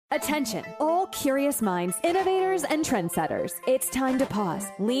Attention, all curious minds, innovators, and trendsetters. It's time to pause,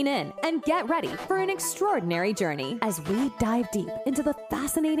 lean in, and get ready for an extraordinary journey as we dive deep into the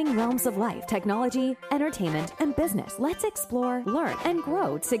fascinating realms of life, technology, entertainment, and business. Let's explore, learn, and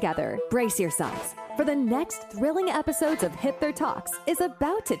grow together. Brace yourselves, for the next thrilling episodes of Hip Their Talks is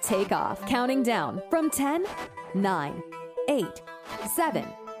about to take off. Counting down from 10, 9, 8, 7,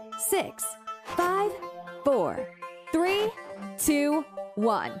 6, 5, 4, 3, 2,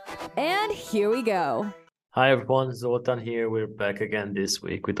 1. And here we go. Hi everyone, Zoltan here. We're back again this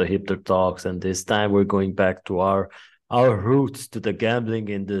week with the Hipster Talks, and this time we're going back to our roots, to the gambling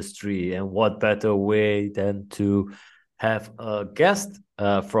industry. And what better way than to have a guest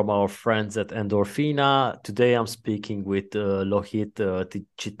from our friends at Endorphina. Today I'm speaking with Lohith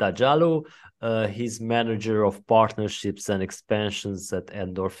Chittajallu. He's manager of partnerships and expansions at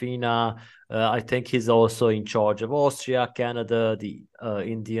Endorphina. I think he's also in charge of Austria, Canada, the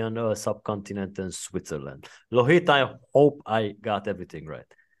Indian subcontinent, and Switzerland. Lohith, I hope I got everything right.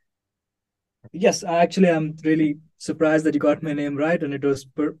 Yes, I'm really surprised that you got my name right, and it was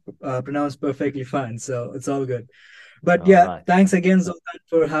pronounced perfectly fine. So it's all good. But Right. Thanks again, Zoltan,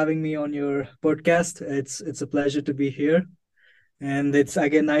 for having me on your podcast. It's a pleasure to be here. And it's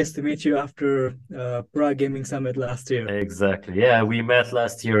again nice to meet you after Prague Gaming Summit last year. Exactly. Yeah, we met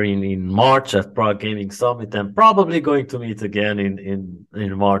last year in March at Prague Gaming Summit, and probably going to meet again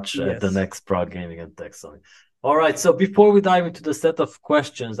in March at the next Prague Gaming and Tech Summit. All right. So before we dive into the set of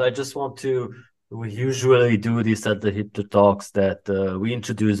questions, I just want to. We usually do this at the Hipster Talks, that we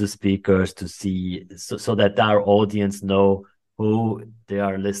introduce the speakers to see so that our audience know who they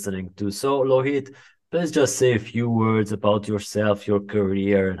are listening to. So Lohith, please just say a few words about yourself, your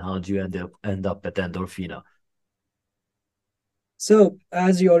career, and how do you end up at Endorphina. So,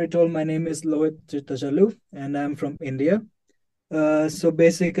 as you already told, my name is Lohith Chittajallu, and I'm from India. So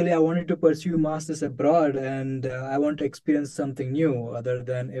basically, I wanted to pursue masters abroad, and I want to experience something new other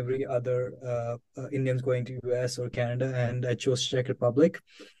than every other Indians going to US or Canada, and I chose Czech Republic.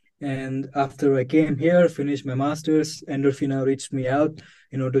 And after I came here, finished my master's, Endorphina reached me out,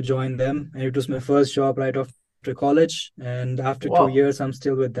 to join them. And it was my first job right after college. And after 2 years, I'm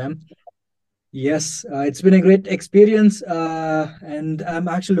still with them. Yes, it's been a great experience. And I'm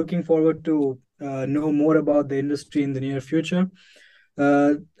actually looking forward to know more about the industry in the near future.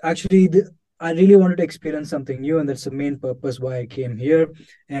 I really wanted to experience something new, and that's the main purpose why I came here.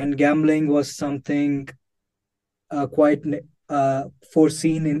 And gambling was something quite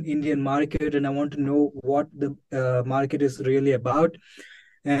foreseen in Indian market, and I want to know what the market is really about.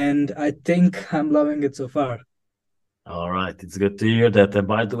 And I think I'm loving it so far. All right, it's good to hear that. And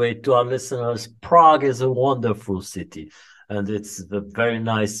by the way, to our listeners, Prague is a wonderful city, and it's a very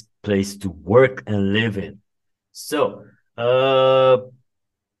nice place to work and live in. So,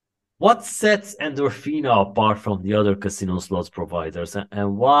 what sets Endorphina apart from the other casino slots providers,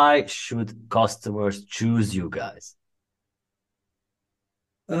 and why should customers choose you guys?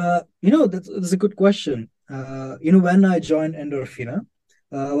 That's a good question. When I joined Endorphina,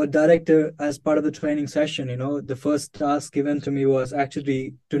 our director, as part of the training session, the first task given to me was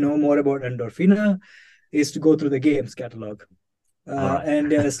actually to know more about Endorphina, is to go through the games catalog.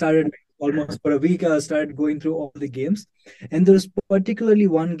 And I started almost for a week. I started going through all the games, and there's particularly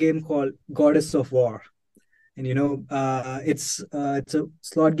one game called Goddess of War. And it's a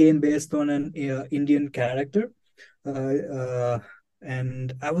slot game based on an Indian character.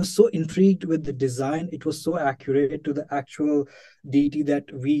 And I was so intrigued with the design. It was so accurate to the actual deity that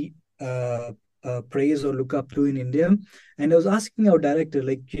we praise or look up to in India. And I was asking our director,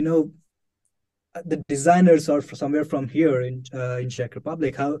 the designers are somewhere from here in Czech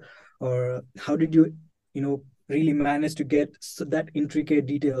Republic. How did you really manage to get that intricate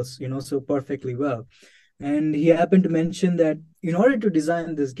details so perfectly well? And he happened to mention that in order to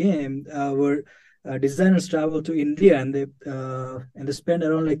design this game, designers travel to India, and they spend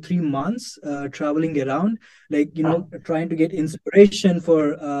around 3 months traveling around, trying to get inspiration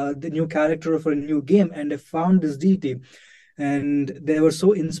for the new character for a new game. And they found this deity, and they were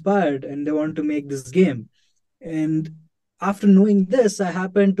so inspired, and they want to make this game. And after knowing this, I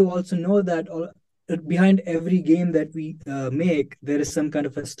happen to also know that behind every game that we make, there is some kind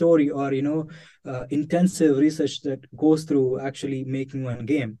of a story or intensive research that goes through actually making one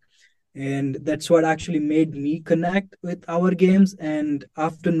game. And that's what actually made me connect with our games. And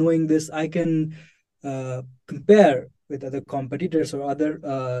after knowing this, I can compare with other competitors or other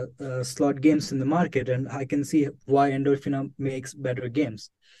slot games in the market, and I can see why Endorphina makes better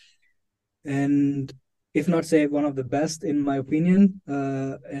games. And if not say one of the best in my opinion,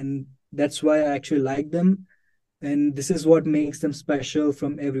 and that's why I actually like them. And this is what makes them special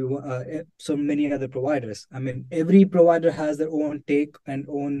from everyone, so many other providers. I mean, every provider has their own take and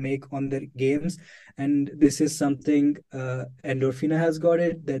own make on their games, and this is something Endorphina has got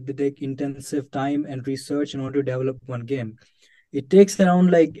it, that they take intensive time and research in order to develop one game. It takes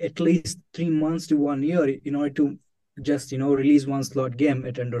around like at least 3 months to 1 year in order to just release one slot game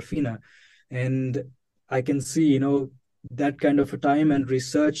at Endorphina. And I can see that kind of a time and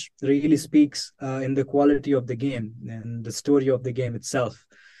research really speaks in the quality of the game and the story of the game itself.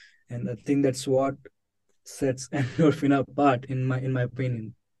 And I think that's what sets Endorphina apart, in my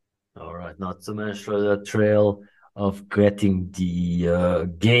opinion. All right, not to mention the trail of getting the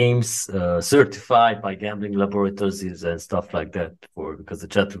games certified by gambling laboratories and stuff like that, for because the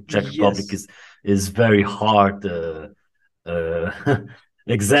Czech Republic Yes. is very hard uh,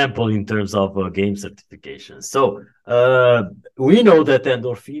 example in terms of game certification. So we know that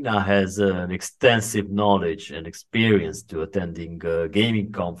Endorphina has an extensive knowledge and experience to attending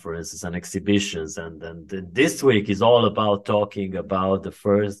gaming conferences and exhibitions, and this week is all about talking about the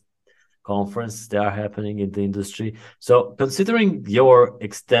first conferences that are happening in the industry. So, considering your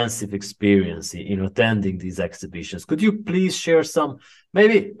extensive experience in attending these exhibitions, could you please share some,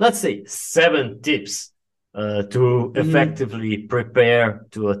 maybe, let's say, 7 tips to Mhm. effectively prepare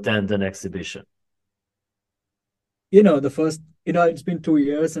to attend an exhibition? The first, it's been 2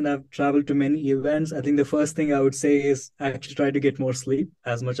 years and I've traveled to many events. I think the first thing I would say is actually try to get more sleep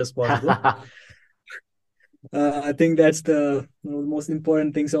as much as possible. I think that's the most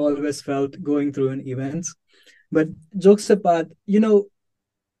important things I always felt going through an events. But jokes apart,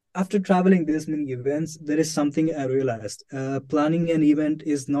 after traveling this many events, there is something I realized. Planning an event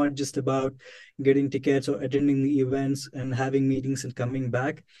is not just about getting tickets or attending the events and having meetings and coming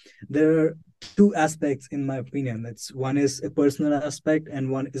back. There are two aspects, in my opinion. It's one is a personal aspect and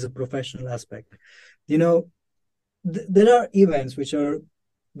one is a professional aspect. You know, there are events which are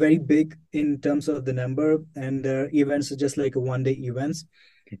very big in terms of the number, and there are events just like a 1 day events.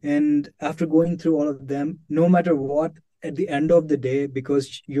 And after going through all of them, no matter what, at the end of the day,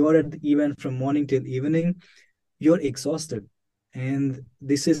 because you're at the event from morning till evening, you're exhausted. And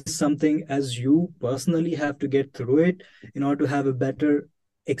this is something as you personally have to get through it in order to have a better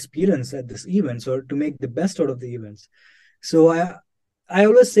experience at this events or to make the best out of the events. So I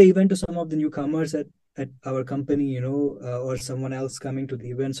always say even to some of the newcomers at our company, or someone else coming to the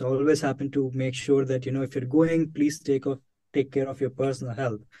events, I always happen to make sure that if you're going, please take care of your personal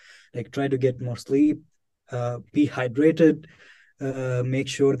health. Like try to get more sleep, be hydrated, make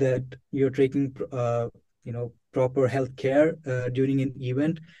sure that you're taking proper health care during an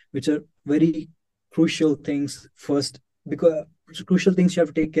event, which are very crucial things first, because crucial things you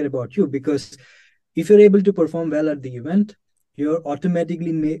have to take care about you, because if you're able to perform well at the event, you're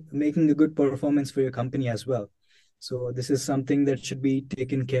automatically making a good performance for your company as well. So this is something that should be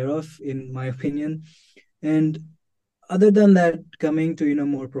taken care of, in my opinion. And other than that, coming to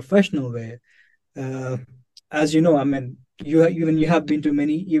more professional way, uh, as you know, I mean, even you have been to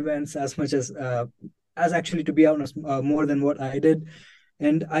many events as much as actually, to be honest, more than what I did.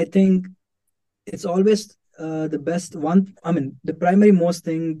 And I think it's always the best one. I mean, the primary most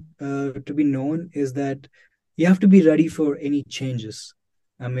thing to be known is that you have to be ready for any changes.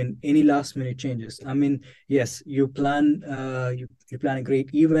 I mean, any last minute changes. I mean, yes, you plan a great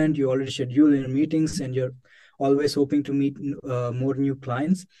event, you already schedule your meetings, and you're always hoping to meet more new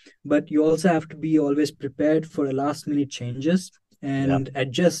clients. But you also have to be always prepared for a last minute changes Yeah. and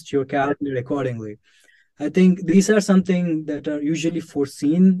adjust your calendar accordingly. I think these are something that are usually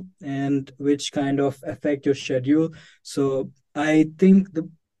foreseen and which kind of affect your schedule. So I think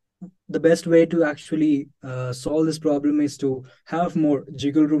the best way to actually solve this problem is to have more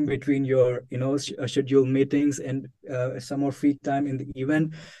jiggle room between your scheduled meetings and some more free time in the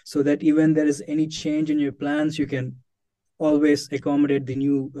event, so that even there is any change in your plans, you can always accommodate the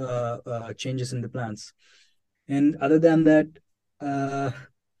new changes in the plans. And other than that, uh,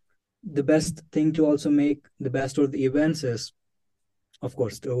 the best thing to also make the best of the events is, of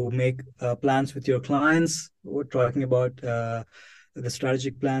course, to make plans with your clients. We're talking about the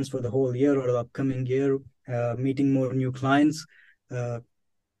strategic plans for the whole year or the upcoming year, meeting more new clients. Uh,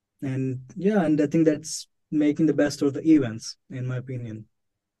 and yeah, and I think that's making the best of the events, in my opinion.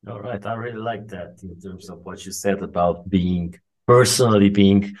 All right, I really like that in terms of what you said about being personally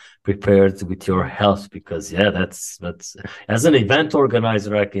being prepared with your health, because yeah, that's as an event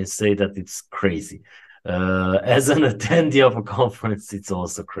organizer, I can say that it's crazy. As an attendee of a conference, it's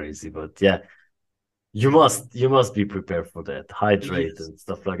also crazy, but yeah, you must be prepared for that, hydrate Yes. and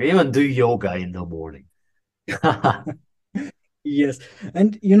stuff like that. Even do yoga in the morning. Yes.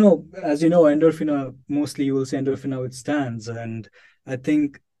 And as you know, Endorphina, mostly you will say Endorphina with stands. And I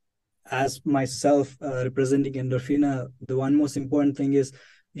think as myself representing Endorphina, the one most important thing is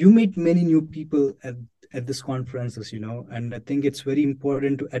you meet many new people at this conferences, and I think it's very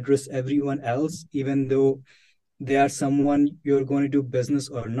important to address everyone else, even though they are someone you're going to do business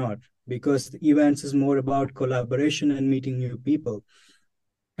or not, because the events is more about collaboration and meeting new people.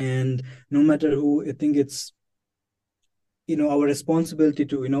 And no matter who, I think it's our responsibility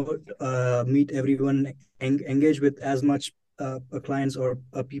to meet everyone, engage with as much clients or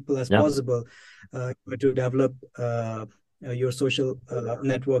people as Yeah. possible, to develop your social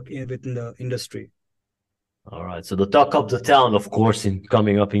network within the industry. All right. So the talk of the town, of course, in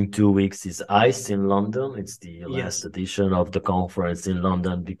coming up in 2 weeks is ICE in London. It's the last Yes. edition of the conference in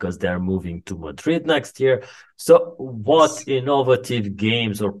London because they're moving to Madrid next year. So what Yes. innovative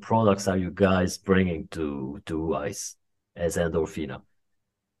games or products are you guys bringing to ICE as Endorphina?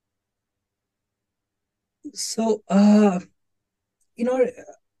 So you know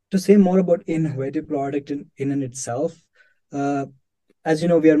to say more about innovative product in and itself, uh, as you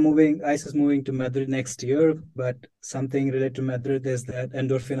know, we are moving, ICE is moving to Madrid next year, but something related to Madrid is that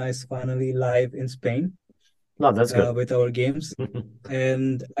Endorphina is finally live in Spain No, that's good. with our games.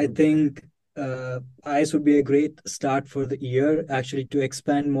 And I think ICE would be a great start for the year, actually, to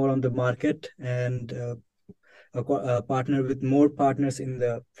expand more on the market and partner with more partners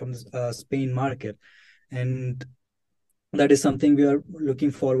from the Spain market. And that is something we are looking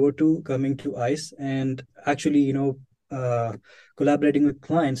forward to coming to ICE, and actually, collaborating with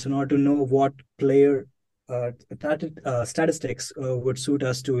clients in order to know what player statistics would suit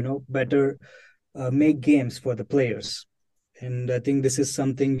us to better make games for the players. And I think this is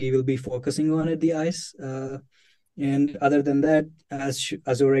something we will be focusing on at the ICE. And other than that,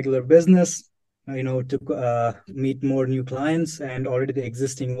 as a regular business, to meet more new clients and already the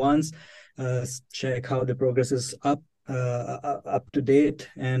existing ones, check how the progress is up to date,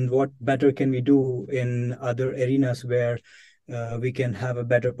 and what better can we do in other arenas where we can have a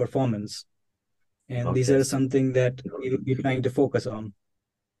better performance. And these Okay. are something that we will be trying to focus on.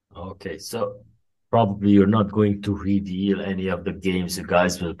 Okay. So probably you're not going to reveal any of the games you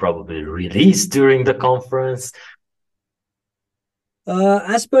guys will probably release during the conference.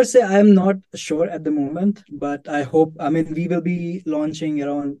 As per se, I'm not sure at the moment, but I hope, I mean, we will be launching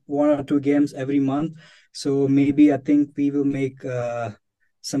around one or two games every month. So maybe I think we will make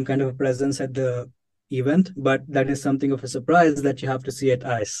some kind of a presence at the event, but that is something of a surprise that you have to see at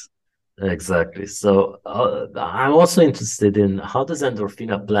ICE. Exactly. So I'm also interested in how does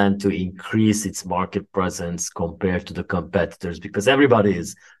Endorphina plan to increase its market presence compared to the competitors? Because everybody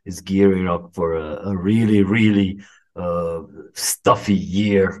is gearing up for a really, really uh, stuffy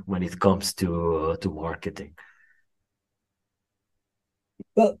year when it comes to marketing.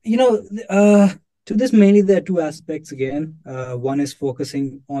 Well, to this mainly there are two aspects again. One is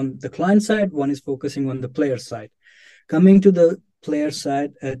focusing on the client side, one is focusing on the player side. Coming to the player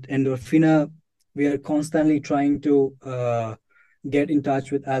side at Endorphina, we are constantly trying to get in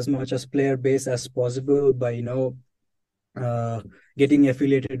touch with as much as player base as possible by uh, getting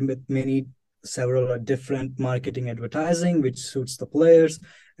affiliated with several different marketing advertising which suits the players,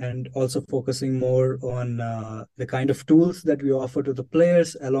 and also focusing more on the kind of tools that we offer to the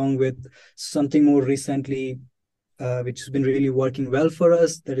players, along with something more recently which has been really working well for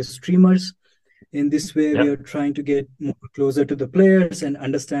us, that is streamers. In this way, we Yeah. are trying to get more closer to the players and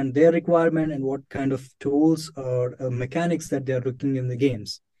understand their requirement and what kind of tools or mechanics that they're looking in the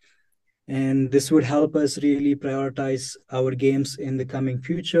games. And this would help us really prioritize our games in the coming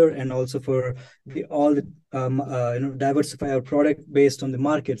future, and also for diversify our product based on the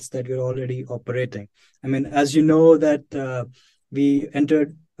markets that we're already operating. I mean, as you know that we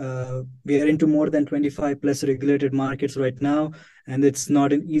are into more than 25 plus regulated markets right now, and it's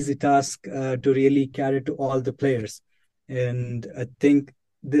not an easy task to really cater to all the players. And I think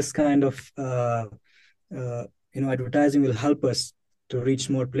this kind of advertising will help us to reach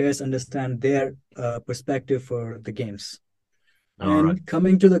more players, understand their perspective for the games. All right. And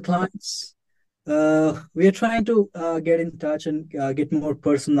coming to the clients, we are trying to get in touch and get more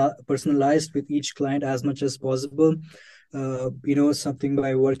personalized with each client as much as possible. Something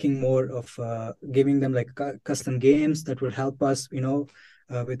by working more of giving them like custom games that will help us,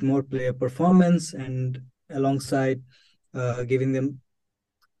 with more player performance, and alongside giving them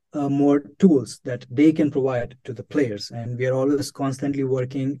more tools that they can provide to the players. And we are always constantly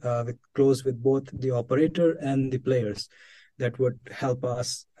working with both the operator and the players, that would help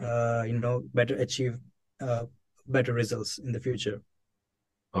us better achieve uh, better results in the future.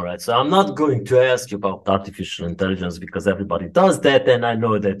 All right. So I'm not going to ask you about artificial intelligence because everybody does that, and I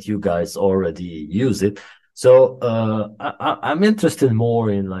know that you guys already use it. So I'm interested more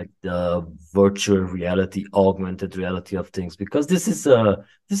in like the virtual reality, augmented reality of things because this is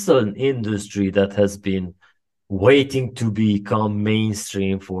an industry that has been waiting to become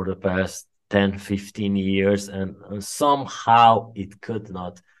mainstream for the past 10, 15 years, and somehow it could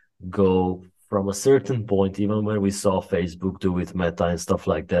not go from a certain point, even when we saw Facebook do with Meta and stuff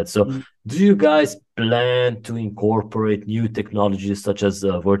like that. So, do you guys plan to incorporate new technologies such as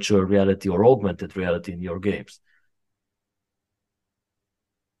virtual reality or augmented reality in your games?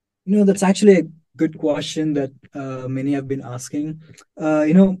 That's actually a good question that many have been asking.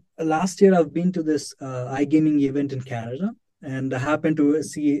 Last year I've been to this iGaming event in Canada, and I happened to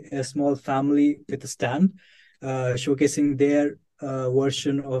see a small family with a stand showcasing their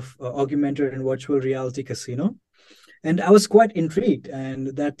version of augmented and virtual reality casino. And I was quite intrigued.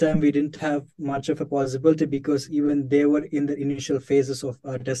 And that time we didn't have much of a possibility because even they were in the initial phases of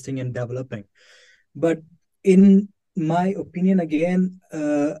testing and developing. But in my opinion, again,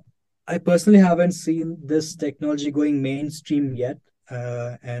 I personally haven't seen this technology going mainstream yet.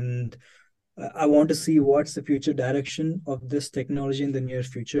 And I want to see what's the future direction of this technology in the near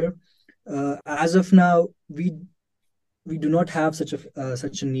future. As of now, we do not have such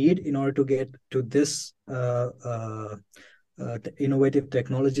a need in order to get to this innovative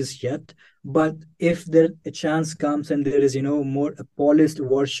technologies yet. But if there a chance comes and there is more a polished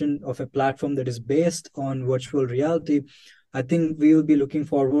version of a platform that is based on virtual reality, I think we will be looking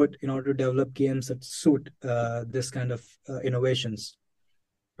forward in order to develop games that suit this kind of innovations.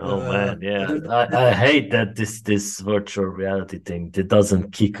 Oh man, yeah. Other than I that, hate that this virtual reality thing it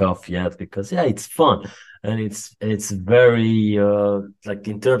doesn't kick off yet because yeah, it's fun and it's very like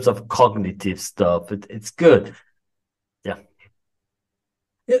in terms of cognitive stuff, it's good. Yeah.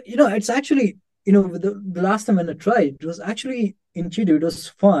 it's actually the last time when I tried, it was actually intuitive. It was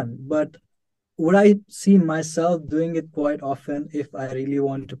fun, but would I see myself doing it quite often if I really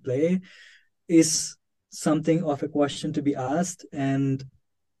want to play is something of a question to be asked. And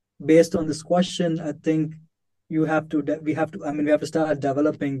based on this question, I think we have to start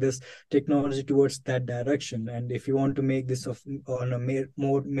developing this technology towards that direction. And if you want to make this on a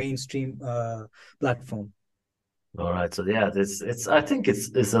more mainstream platform. All right. So yeah, this it's I think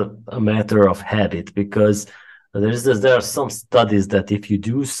it's a matter of habit because there are some studies that if you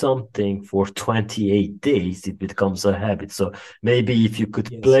do something for 28 days, it becomes a habit. So maybe if you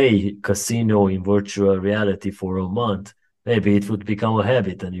could Yes. play casino in virtual reality for a month, maybe it would become a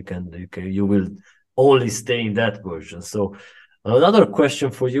habit and you will only stay in that version. So another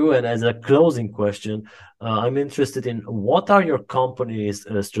question for you, and as a closing question, I'm interested in what are your company's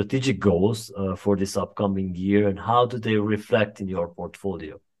strategic goals for this upcoming year, and how do they reflect in your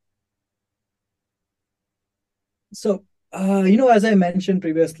portfolio? So, as I mentioned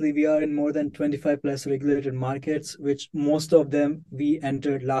previously, we are in more than 25 plus regulated markets, which most of them we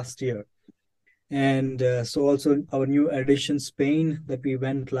entered last year. And so also our new addition, Spain, that we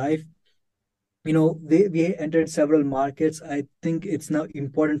went live. We entered several markets. I think it's now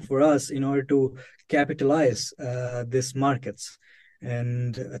important for us in order to capitalize these markets.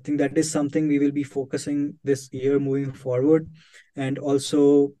 And I think that is something we will be focusing this year moving forward, and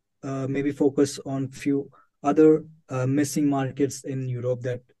also maybe focus on few other missing markets in Europe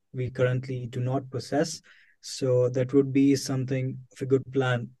that we currently do not possess. So that would be something of a good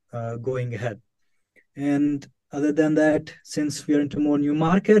plan going ahead. And other than that, since we are into more new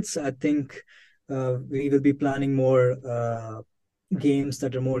markets, I think we will be planning more games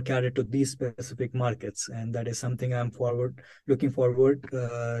that are more catered to these specific markets. And that is something looking forward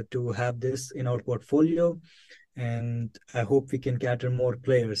to have this in our portfolio. And I hope we can cater more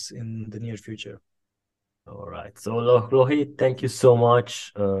players in the near future. All right. So, Lohit, thank you so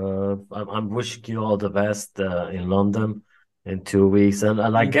much. I'm wishing you all the best in London in 2 weeks, and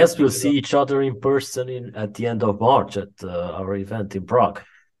I Thank you. guess we'll see each other in person at the end of March at our event in Prague.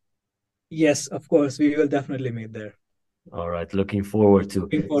 Yes, of course, we will definitely meet there. All right. Looking forward to.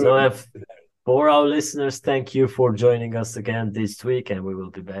 Looking So, forward. for our listeners, thank you for joining us again this week, and we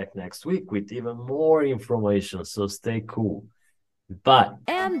will be back next week with even more information. So, stay cool. Bye.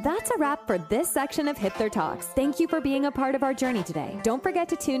 And that's a wrap for this section of Hit Their Talks. Thank you for being a part of our journey today. Don't forget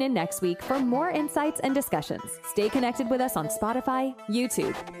to tune in next week for more insights and discussions. Stay connected with us on Spotify,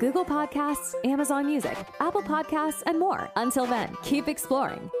 YouTube, Google Podcasts, Amazon Music, Apple Podcasts, and more. Until then, keep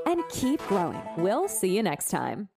exploring and keep growing. We'll see you next time.